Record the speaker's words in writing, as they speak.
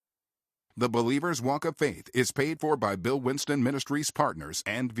The Believer's Walk of Faith is paid for by Bill Winston Ministries partners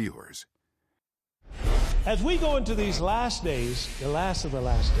and viewers. As we go into these last days, the last of the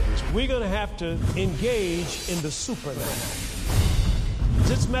last days, we're going to have to engage in the supernatural.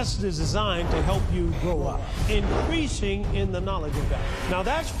 This message is designed to help you grow up, increasing in the knowledge of God. Now,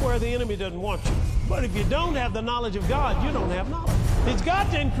 that's where the enemy doesn't want you. But if you don't have the knowledge of God, you don't have knowledge. He's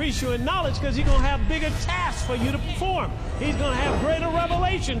got to increase you in knowledge because he's going to have bigger tasks for you to perform. He's going to have greater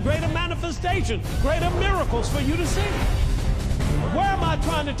revelation, greater manifestation, greater miracles for you to see. Where am I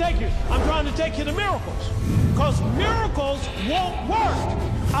trying to take you? I'm trying to take you to miracles. Because miracles won't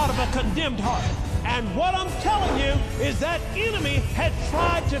work out of a condemned heart. And what I'm telling you is that enemy had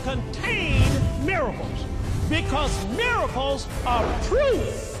tried to contain miracles. Because miracles are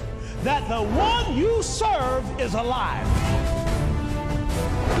proof that the one you serve is alive.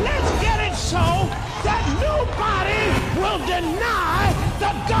 Let's get it so that nobody will deny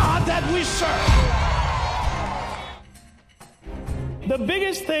the God that we serve. The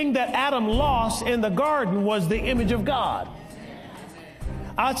biggest thing that Adam lost in the garden was the image of God.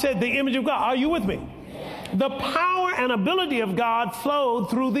 I said the image of God. Are you with me? The power and ability of God flowed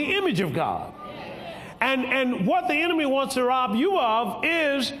through the image of God. And what the enemy wants to rob you of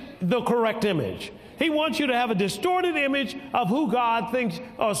is the correct image. He wants you to have a distorted image of who God thinks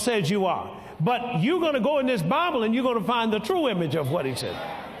or says you are. But you're going to go in this Bible and you're going to find the true image of what he said.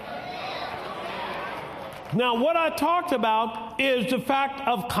 Now, what I talked about is the fact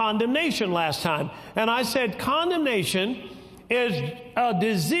of condemnation last time. And I said condemnation is a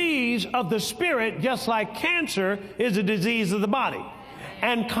disease of the spirit, just like cancer is a disease of the body.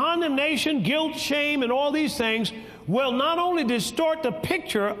 And condemnation, guilt, shame, and all these things will not only distort the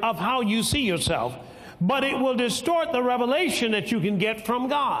picture of how you see yourself, but it will distort the revelation that you can get from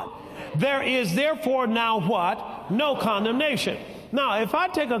God. There is therefore now what? No condemnation. Now, if I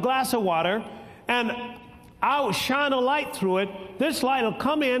take a glass of water and I'll shine a light through it, this light will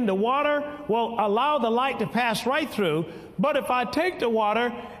come in, the water will allow the light to pass right through. But if I take the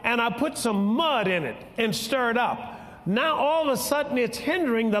water and I put some mud in it and stir it up, now all of a sudden it's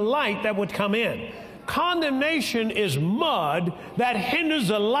hindering the light that would come in. Condemnation is mud that hinders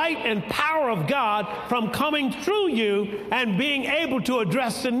the light and power of God from coming through you and being able to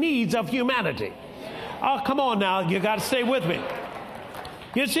address the needs of humanity. Oh, come on now, you got to stay with me.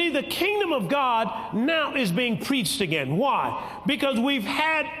 You see, the kingdom of God now is being preached again. Why? Because we've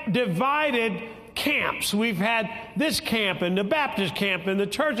had divided camps. We've had this camp and the Baptist camp and the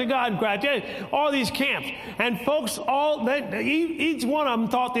Church of God, all these camps. And folks, each one of them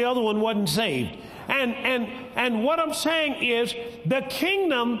thought the other one wasn't saved. And what I'm saying is the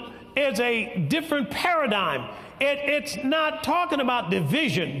kingdom is a different paradigm. It's not talking about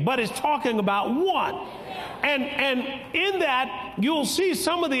division, but it's talking about one. And in that, you'll see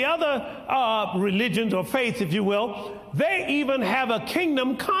some of the other religions or faiths, if you will, they even have a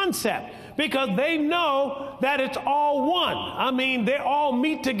kingdom concept because they know that it's all one. I mean, they all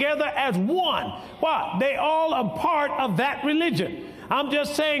meet together as one. Why? They all are part of that religion. I'm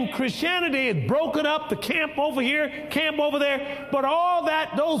just saying Christianity is broken up, the camp over here, camp over there, but all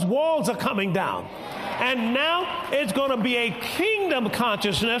that, those walls are coming down. And now it's going to be a kingdom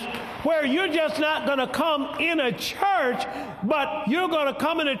consciousness where you're just not going to come in a church, but you're going to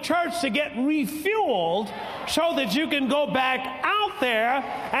come in a church to get refueled so that you can go back out there,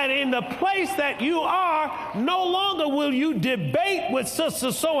 and in the place that you are, no longer will you debate with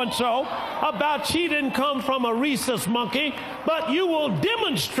sister so-and-so about she didn't come from a rhesus monkey, but you will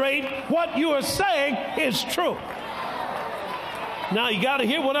demonstrate what you are saying is true. Now, you got to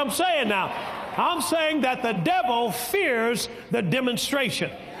hear what I'm saying now. I'm saying that the devil fears the demonstration.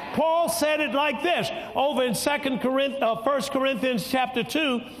 Paul said it like this over in 1 Corinthians chapter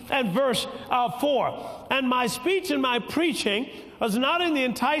 2 and verse 4. And my speech and my preaching was not in the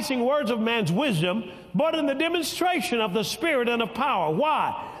enticing words of man's wisdom, but in the demonstration of the Spirit and of power.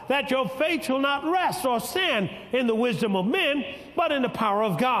 Why? That your faith shall not rest or stand in the wisdom of men, but in the power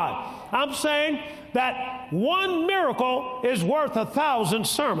of God. I'm saying that one miracle is worth 1,000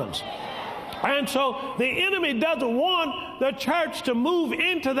 sermons. And so the enemy doesn't want the church to move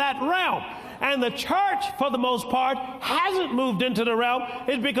into that realm. And the church, for the most part, hasn't moved into the realm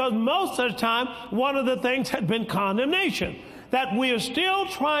is because most of the time, one of the things had been condemnation. That we are still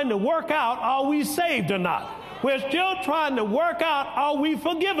trying to work out, are we saved or not? We're still trying to work out, are we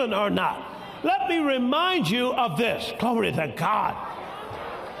forgiven or not? Let me remind you of this. Glory to God.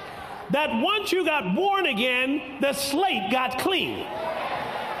 That once you got born again, the slate got clean.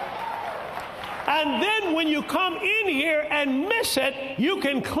 And then when you come in here and miss it, you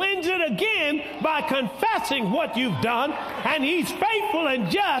can cleanse it again by confessing what you've done. And he's faithful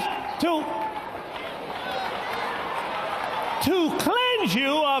and just to cleanse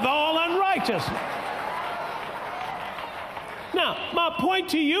you of all unrighteousness. Now, my point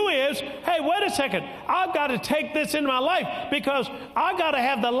to you is, hey, wait a second. I've got to take this in my life because I've got to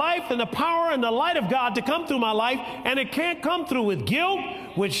have the life and the power and the light of God to come through my life, and it can't come through with guilt,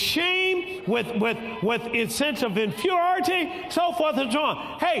 with shame, with a sense of inferiority, so forth and so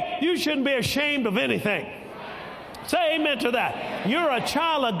on. Hey, you shouldn't be ashamed of anything. Say amen to that. You're a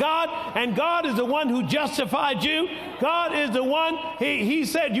child of God, and God is the one who justified you. God is the one, he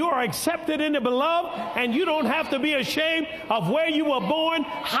said you are accepted in the beloved, and you don't have to be ashamed of where you were born,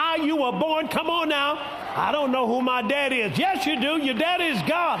 how you were born. Come on now. I don't know who my daddy is. Yes, you do. Your daddy is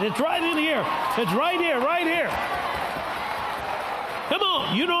God. It's right in here. It's right here, right here. Come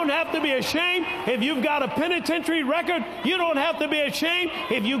on, you don't have to be ashamed if you've got a penitentiary record. You don't have to be ashamed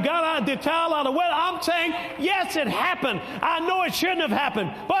if you got out the towel out of well. I'm saying, yes, it happened. I know it shouldn't have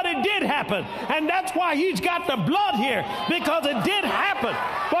happened, but it did happen. And that's why he's got the blood here, because it did happen.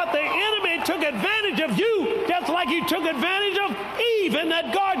 But the enemy took advantage of you just like he took advantage of Eve in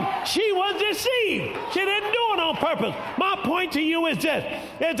that garden. She was deceived. She didn't do it on purpose. My point to you is this,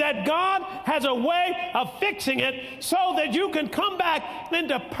 is that God has a way of fixing it so that you can come back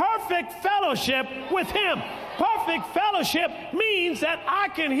into perfect fellowship with him. Perfect fellowship means that I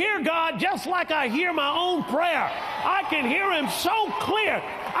can hear God just like I hear my own prayer. I can hear him so clear.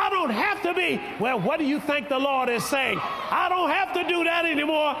 I don't have to be, well, what do you think the Lord is saying? I don't have to do that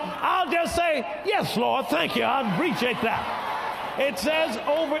anymore. I'll just say, yes, Lord, thank you. I appreciate that. It says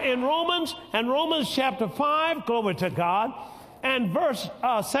over in Romans chapter 5, glory to God, and verse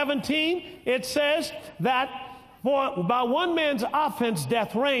 17, it says that for by one man's offense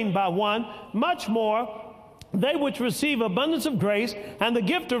death reigned by one, much more they which receive abundance of grace and the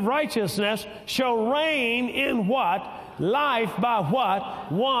gift of righteousness shall reign in what? Life by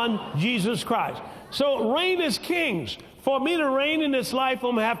what? One, Jesus Christ. So reign as kings. For me to reign in this life,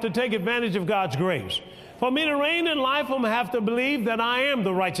 I'm going to have to take advantage of God's grace. For me to reign in life, I'm going to have to believe that I am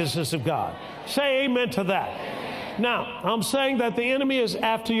the righteousness of God. Say amen to that. Now, I'm saying that the enemy is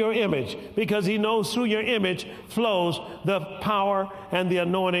after your image because he knows through your image flows the power and the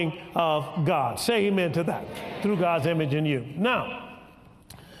anointing of God. Say amen to that. Through God's image in you. Now,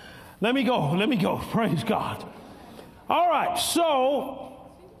 let me go. Praise God. All right, so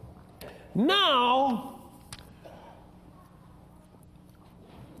now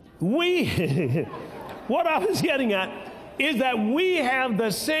what I was getting at is that we have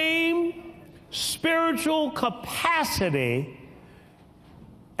the same spiritual capacity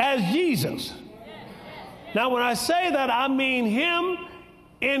as Jesus. Now, when I say that, I mean him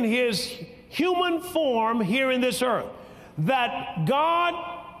in his human form here in this earth. That God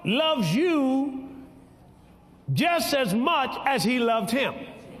loves you just as much as he loved him.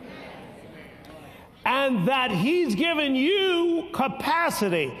 And that he's given you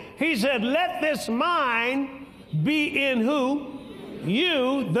capacity. He said, let this mind be in who?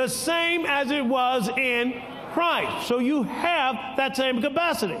 You, the same as it was in Christ. So you have that same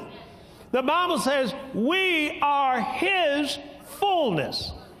capacity. The Bible says we are his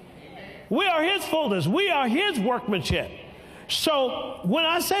fullness. We are his fullness. We are his workmanship. So when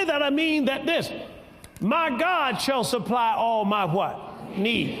I say that, I mean that this, my God shall supply all my what?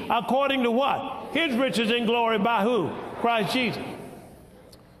 Need. According to what? His riches in glory by who? Christ Jesus.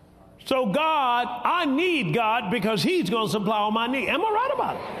 So God, I need God because he's going to supply all my needs. Am I right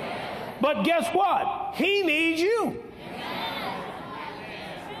about it? But guess what? He needs you.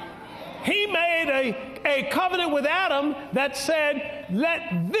 He made a covenant with Adam that said,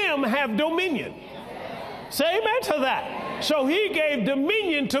 let them have dominion. Say amen to that. So he gave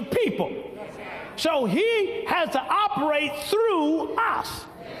dominion to people. So he has to operate through us.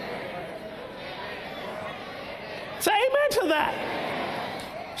 Say amen to that.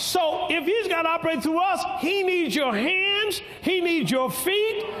 So if he's got to operate through us, he needs your hands, he needs your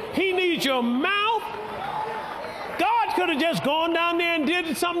feet, he needs your mouth. God could have just gone down there and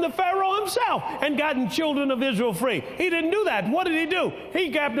did something to Pharaoh himself and gotten children of Israel free. He didn't do that. What did he do? He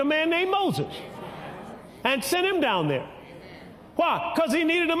grabbed a man named Moses and sent him down there. Why? Because he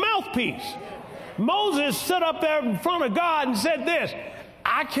needed a mouthpiece. Moses stood up there in front of God and said this,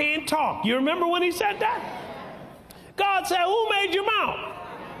 I can't talk. You remember when he said that? God said, who made your mouth?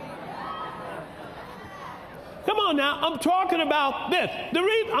 Come on now, I'm talking about this. The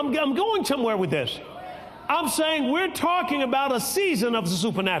reason I'm going somewhere with this. I'm saying we're talking about a season of the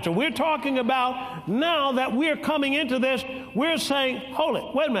supernatural. We're talking about now that we're coming into this, we're saying, hold it,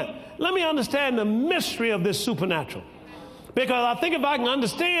 wait a minute. Let me understand the mystery of this supernatural. Because I think if I can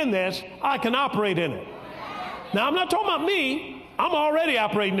understand this, I can operate in it. Now, I'm not talking about me. I'm already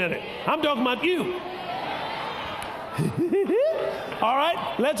operating in it. I'm talking about you. All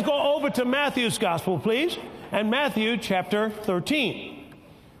right, let's go over to Matthew's gospel, please. And Matthew chapter 13.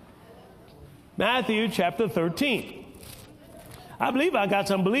 Matthew chapter 13. I believe I got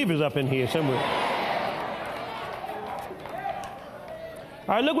some believers up in here somewhere.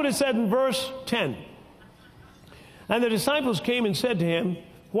 All right, look what it said in verse 10. And the disciples came and said to him,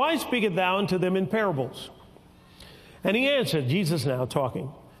 why speakest thou unto them in parables? And he answered, Jesus now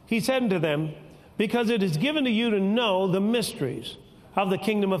talking, he said unto them, because it is given to you to know the mysteries of the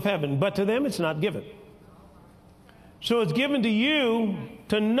kingdom of heaven, but to them it's not given. So it's given to you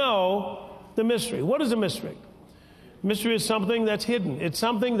to know the mystery. What is a mystery? Mystery is something that's hidden. It's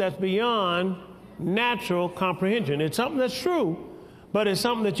something that's beyond natural comprehension. It's something that's true, but it's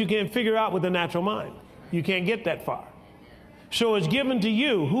something that you can't figure out with the natural mind. You can't get that far. So it's given to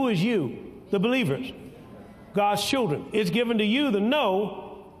you. Who is you? The believers. God's children. It's given to you to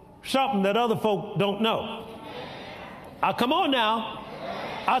know something that other folk don't know. Come on now.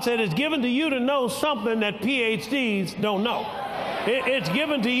 I said it's given to you to know something that PhDs don't know. It's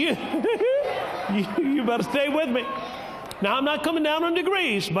given to you. You better stay with me. Now, I'm not coming down on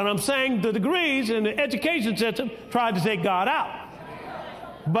degrees, but I'm saying the degrees in the education system tried to take God out.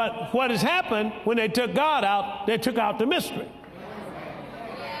 But what has happened when they took God out, they took out the mystery.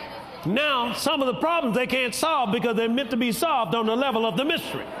 Now, some of the problems they can't solve because they're meant to be solved on the level of the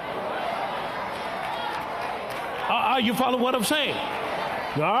mystery. Are you following what I'm saying?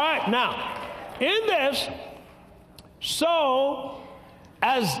 All right. Now, in this, so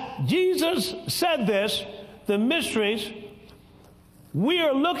as Jesus said this, the mysteries, we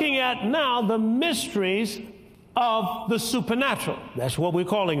are looking at now the mysteries of the supernatural. That's what we're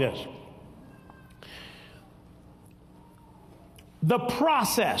calling this. The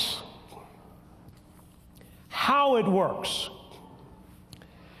process, how it works.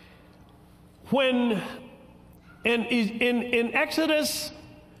 When in Exodus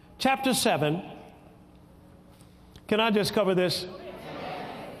chapter 7, can I just cover this?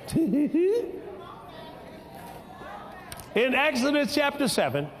 In Exodus chapter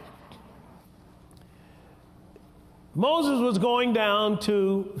 7, Moses was going down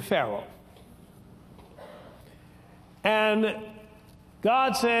to Pharaoh. And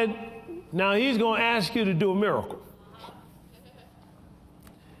God said, now he's going to ask you to do a miracle.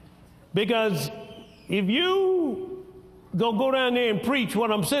 Because if you don't go down there and preach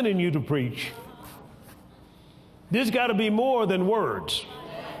what I'm sending you to preach, this got to be more than words.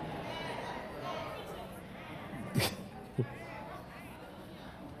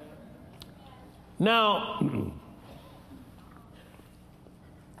 Now,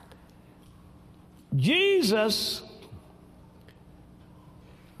 Jesus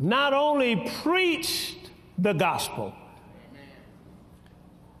not only preached the gospel,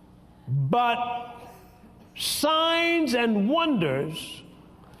 but signs and wonders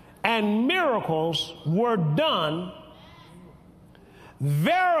and miracles were done,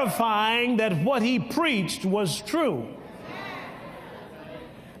 verifying that what he preached was true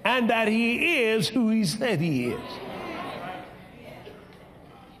and that he is who he said he is.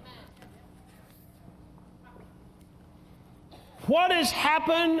 What has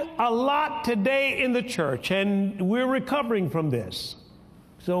happened a lot today in the church, and we're recovering from this,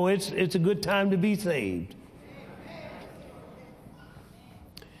 so it's a good time to be saved,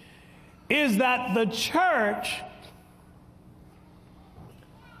 is that the church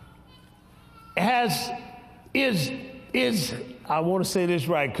is I want to say this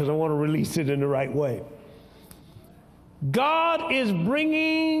right because I want to release it in the right way. God is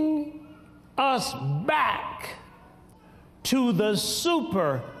bringing us back to the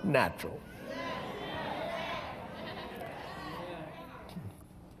supernatural.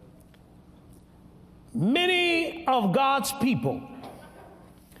 Many of God's people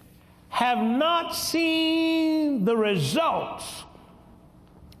have not seen the results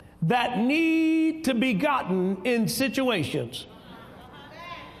that need to be gotten in situations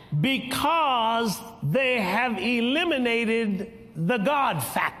because they have eliminated the God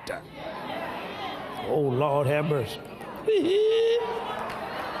factor. Oh, Lord have mercy.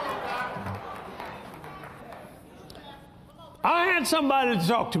 I had somebody to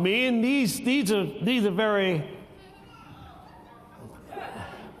talk to me, and these are very,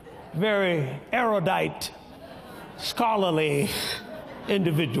 very erudite, scholarly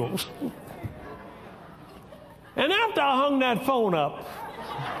individuals. And after I hung that phone up,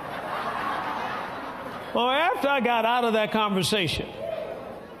 or after I got out of that conversation,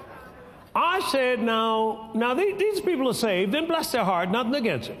 I said, now these people are saved and bless their heart, nothing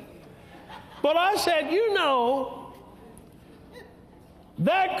against it. But I said, you know,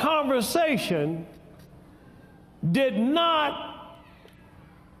 that conversation did not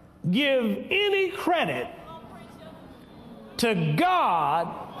give any credit to God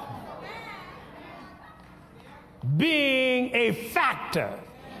being a factor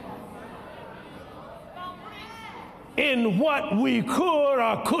in what we could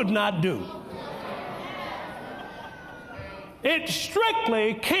or could not do. It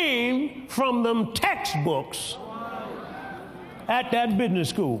strictly came from them textbooks at that business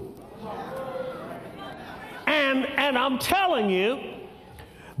school. And I'm telling you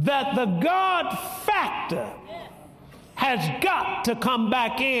that the God factor has got to come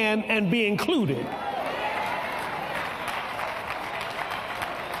back in and be included.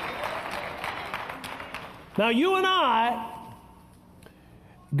 Now, you and I,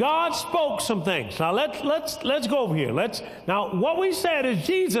 God spoke some things. Now, let's go over here. Now, what we said is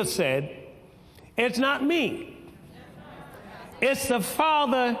Jesus said, it's not me. It's the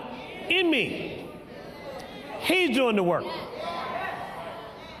Father in me. He's doing the work.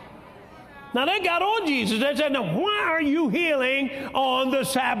 Now, they got on Jesus. They said, now, why are you healing on the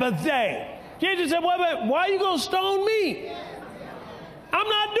Sabbath day? Jesus said, wait, why are you going to stone me? I'm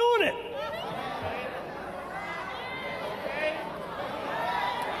not doing it.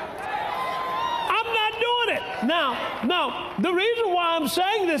 Now, the reason why I'm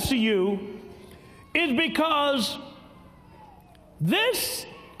saying this to you is because this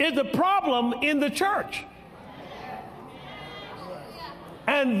is the problem in the church.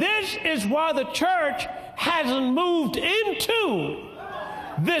 And this is why the church hasn't moved into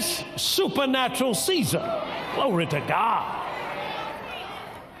this supernatural season. Glory to God.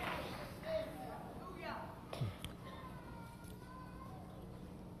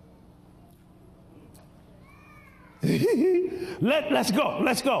 Let's go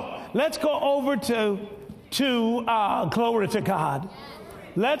over to glory to God.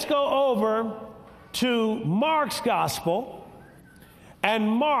 Let's go over to Mark's gospel and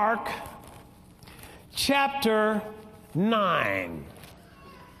Mark chapter 9.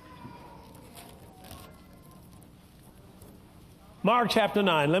 Mark chapter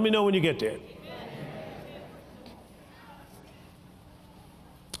 9. Let me know when you get there.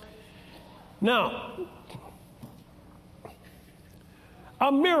 Now,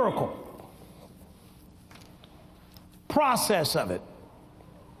 a miracle, process of it.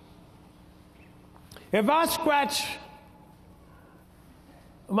 If I scratch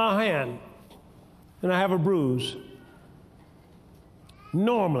my hand and I have a bruise,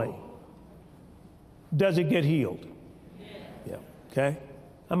 normally, does it get healed? Yeah. Okay.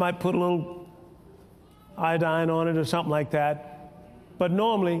 I might put a little iodine on it or something like that, but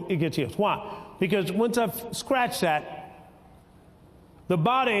normally it gets healed. Why? Because once I've scratched that, the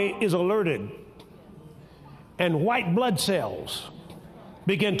body is alerted, and white blood cells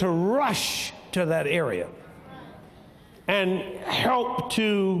begin to rush to that area and help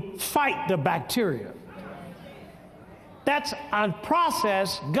to fight the bacteria. That's a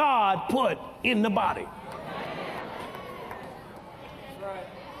process God put in the body.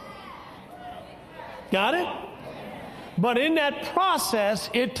 Got it? But in that process,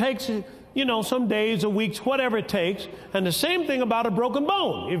 it takes, some days or weeks, whatever it takes. And the same thing about a broken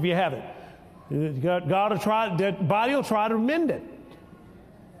bone, if you have it. God will try, the body will try to mend it.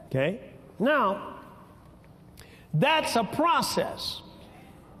 Okay? Now, that's a process.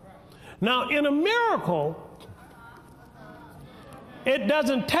 Now, in a miracle, it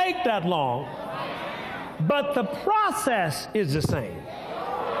doesn't take that long, but the process is the same.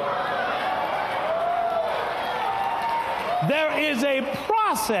 There is a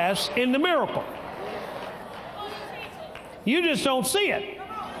process in the miracle. You just don't see it.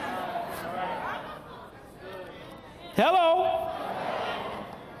 Hello?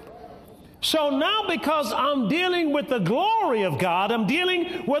 So now, because I'm dealing with the glory of God, I'm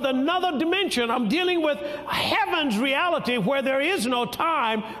dealing with another dimension, I'm dealing with heaven's reality where there is no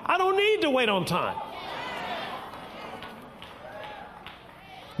time, I don't need to wait on time.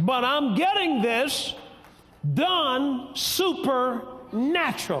 But I'm getting this done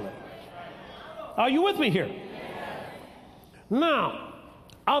supernaturally. Are you with me here? Now,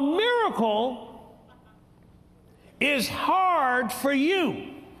 a miracle is hard for you,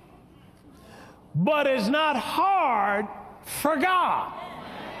 but it's not hard for God.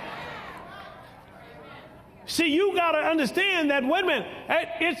 See, you got to understand that, wait a minute,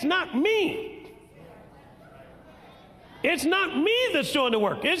 it's not me. It's not me that's doing the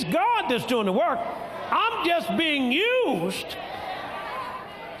work. It's God that's doing the work. I'm just being used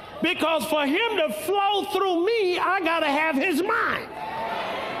because for him to flow through me, I got to have his mind.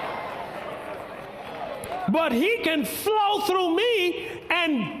 But he can flow through me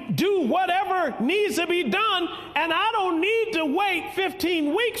and do whatever needs to be done, and I don't need to wait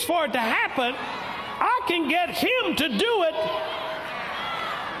 15 weeks for it to happen. I can get him to do it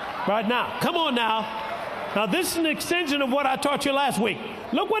right now. Come on now. Now, this is an extension of what I taught you last week.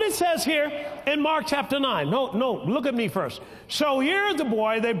 Look what it says here in Mark chapter 9. No, look at me first. So here's the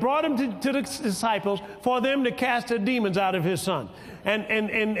boy. They brought him to the disciples for them to cast the demons out of his son.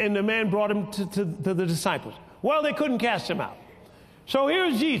 And the man brought him to the disciples. Well, they couldn't cast him out. So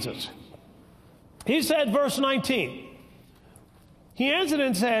here's Jesus. He said, verse 19. He answered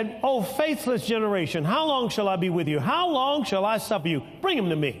and said, "O faithless generation, how long shall I be with you? How long shall I suffer you? Bring him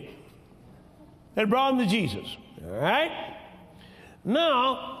to me." They brought him to Jesus. All right?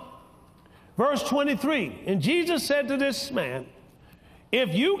 Now, verse 23. And Jesus said to this man,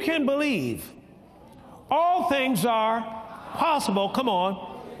 "If you can believe, all things are possible," come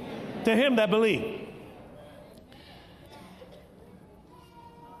on, "to him that believes."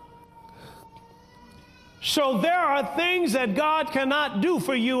 So there are things that God cannot do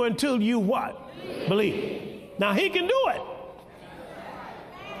for you until you what? Believe. Now he can do it.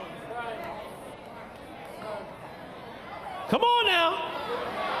 Come on now.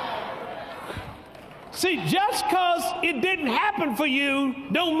 See, just because it didn't happen for you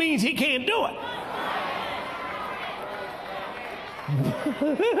don't mean he can't do it.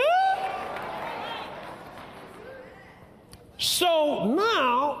 So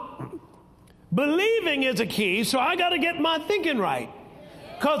now, believing is a key, so I got to get my thinking right.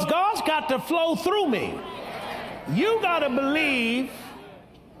 Because God's got to flow through me. You got to believe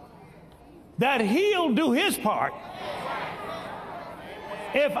that he'll do his part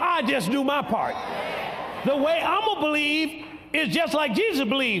if I just do my part. The way I'm going to believe is just like Jesus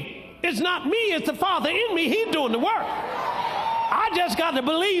believed. It's not me, it's the Father in me. He's doing the work. I just got to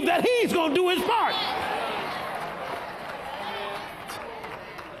believe that he's going to do his part.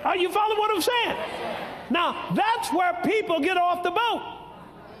 Are you following what I'm saying? Now, that's where people get off the boat.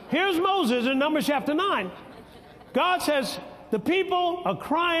 Here's Moses in Numbers chapter 9. God says, the people are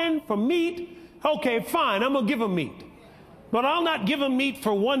crying for meat. Okay, fine, I'm going to give them meat. But I'll not give them meat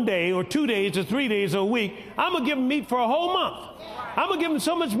for 1 day or 2 days or 3 days or a week. I'm going to give them meat for a whole month. I'm going to give them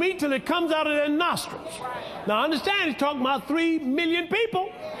so much meat till it comes out of their nostrils. Now, understand, he's talking about 3 million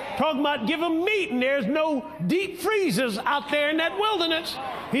people. Talking about give them meat, and there's no deep freezers out there in that wilderness.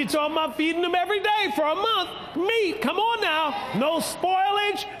 He's talking about feeding them every day for a month. Meat, come on now. No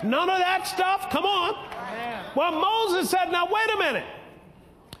spoilage, none of that stuff. Come on. Well, Moses said, now wait a minute.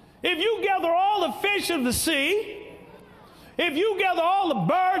 If you gather all the fish of the sea, if you gather all the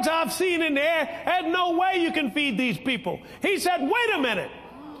birds I've seen in the air, there's no way you can feed these people. He said, wait a minute.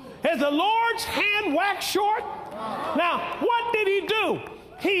 Is the Lord's hand waxed short? Now, what did he do?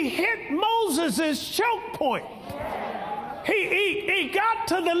 He hit Moses' choke point. He got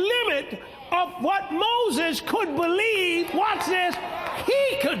to the limit of what Moses could believe, watch this,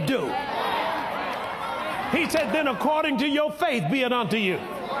 he could do. He said, then according to your faith be it unto you.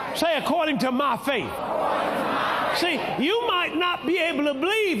 Say, according to my faith. See, you might not be able to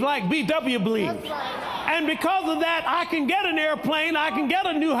believe like BW believes. And because of that, I can get an airplane, I can get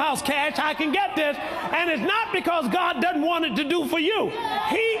a new house cash, I can get this. And it's not because God doesn't want it to do for you.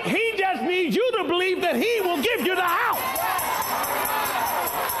 He just needs you to believe that he will give you the house.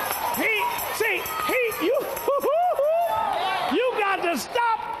 You got to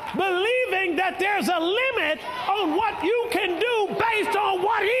stop believing that there's a limit on what you can do based on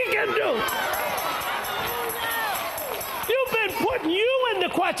what he can do. You've been putting you into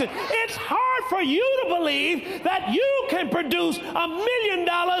question. It's hard for you to believe that you can produce $1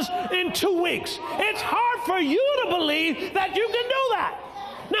 million in 2 weeks. It's hard for you to believe that you can do that.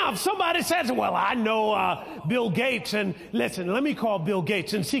 Now, if somebody says, well, I know Bill Gates, and listen, let me call Bill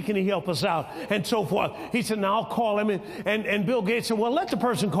Gates and see can he help us out, and so forth. He said, now I'll call him. And Bill Gates said, well, let the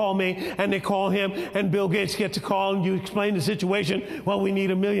person call me. And they call him, and Bill Gates gets a call, and you explain the situation. Well, we need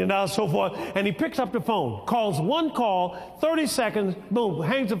 $1 million, so forth. And he picks up the phone, calls one call, 30 seconds, boom,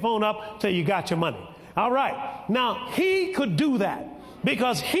 hangs the phone up, say, you got your money. All right. Now, he could do that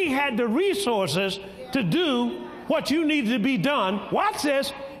because he had the resources to do what you needed to be done, watch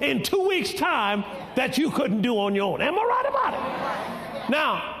this, in 2 weeks' time that you couldn't do on your own. Am I right about it?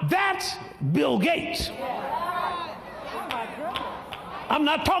 Now, that's Bill Gates. I'm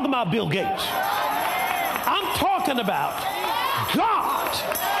not talking about Bill Gates. I'm talking about God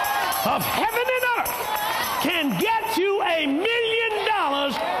of heaven and earth can get you $1 million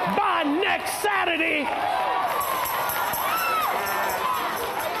by next next Saturday.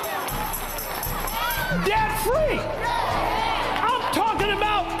 Debt free. I'm talking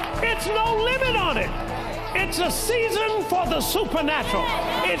about it's no limit on it. It's a season for the supernatural.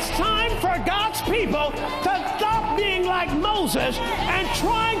 It's time for God's people to stop being like Moses and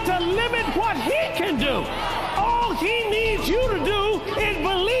trying to limit what he can do. All he needs you to do is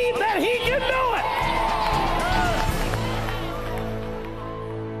believe that he can do it.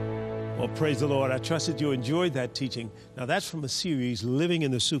 Well, praise the Lord. I trust that you enjoyed that teaching. Now, that's from a series, Living in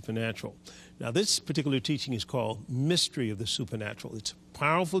the Supernatural. Now, this particular teaching is called Mystery of the Supernatural. It's a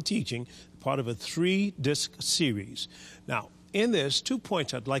powerful teaching, part of a 3-disc series. Now, in this, 2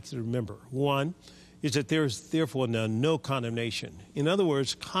 points I'd like you to remember. One is that there is therefore now no condemnation. In other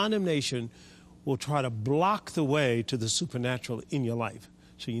words, condemnation will try to block the way to the supernatural in your life.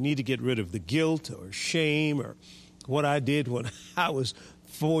 So you need to get rid of the guilt or shame or what I did when I was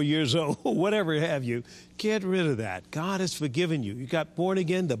 4 years old, whatever have you. Get rid of that. God has forgiven you. You got born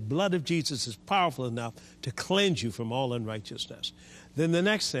again. The blood of Jesus is powerful enough to cleanse you from all unrighteousness. Then the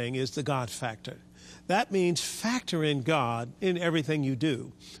next thing is the God factor. That means factor in God in everything you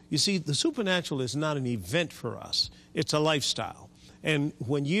do. You see, the supernatural is not an event for us. It's a lifestyle. And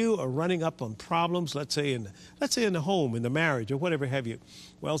when you are running up on problems, let's say in the home, in the marriage, or whatever have you,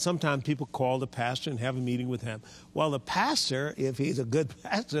 well, sometimes people call the pastor and have a meeting with him. Well, the pastor, if he's a good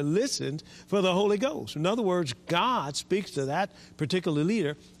pastor, listens for the Holy Ghost. In other words, God speaks to that particular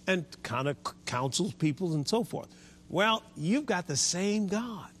leader and kind of counsels people and so forth. Well, you've got the same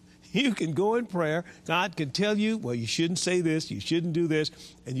God. You can go in prayer. God can tell you, well, you shouldn't say this, you shouldn't do this,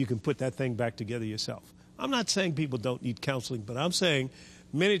 and you can put that thing back together yourself. I'm not saying people don't need counseling, but I'm saying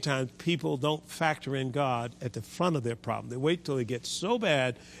many times people don't factor in God at the front of their problem. They wait till it gets so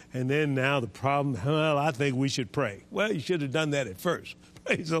bad, and then now the problem, well, I think we should pray. Well, you should have done that at first.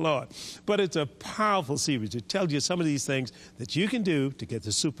 Praise the Lord. But it's a powerful series. It tells you some of these things that you can do to get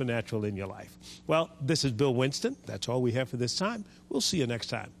the supernatural in your life. Well, this is Bill Winston. That's all we have for this time. We'll see you next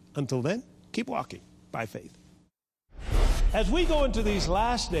time. Until then, keep walking by faith. As we go into these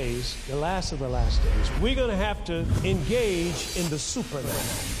last days, the last of the last days, we're going to have to engage in the supernatural.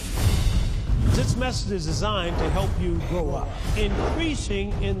 This message is designed to help you grow up,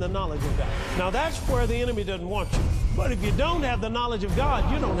 increasing in the knowledge of God. Now, that's where the enemy doesn't want you. But if you don't have the knowledge of God,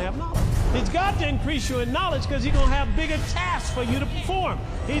 you don't have knowledge. He's got to increase you in knowledge because he's going to have bigger tasks for you to perform.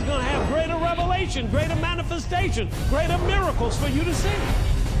 He's going to have greater revelation, greater manifestation, greater miracles for you to see.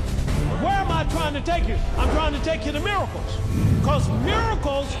 Where am I trying to take you? I'm trying to take you to miracles. Because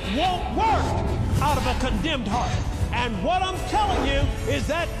miracles won't work out of a condemned heart. And what I'm telling you is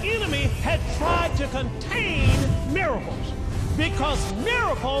that enemy had tried to contain miracles. Because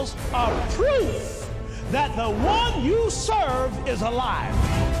miracles are proof that the one you serve is alive.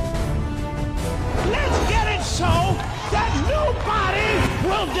 Let's get it so that nobody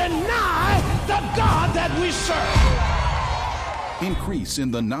will deny the God that we serve. Increase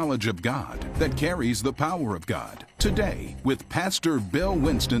in the knowledge of God that carries the power of God. Today, with Pastor Bill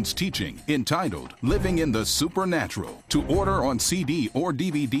Winston's teaching entitled Living in the Supernatural. To order on CD or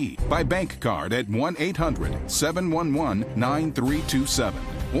DVD by bank card at 1-800-711-9327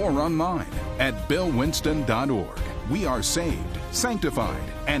 or online at billwinston.org. We are saved, sanctified,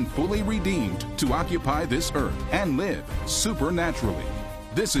 and fully redeemed to occupy this earth and live supernaturally.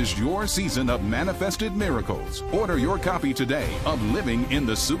 This is your season of manifested miracles. Order your copy today of Living in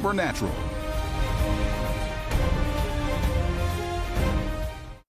the Supernatural.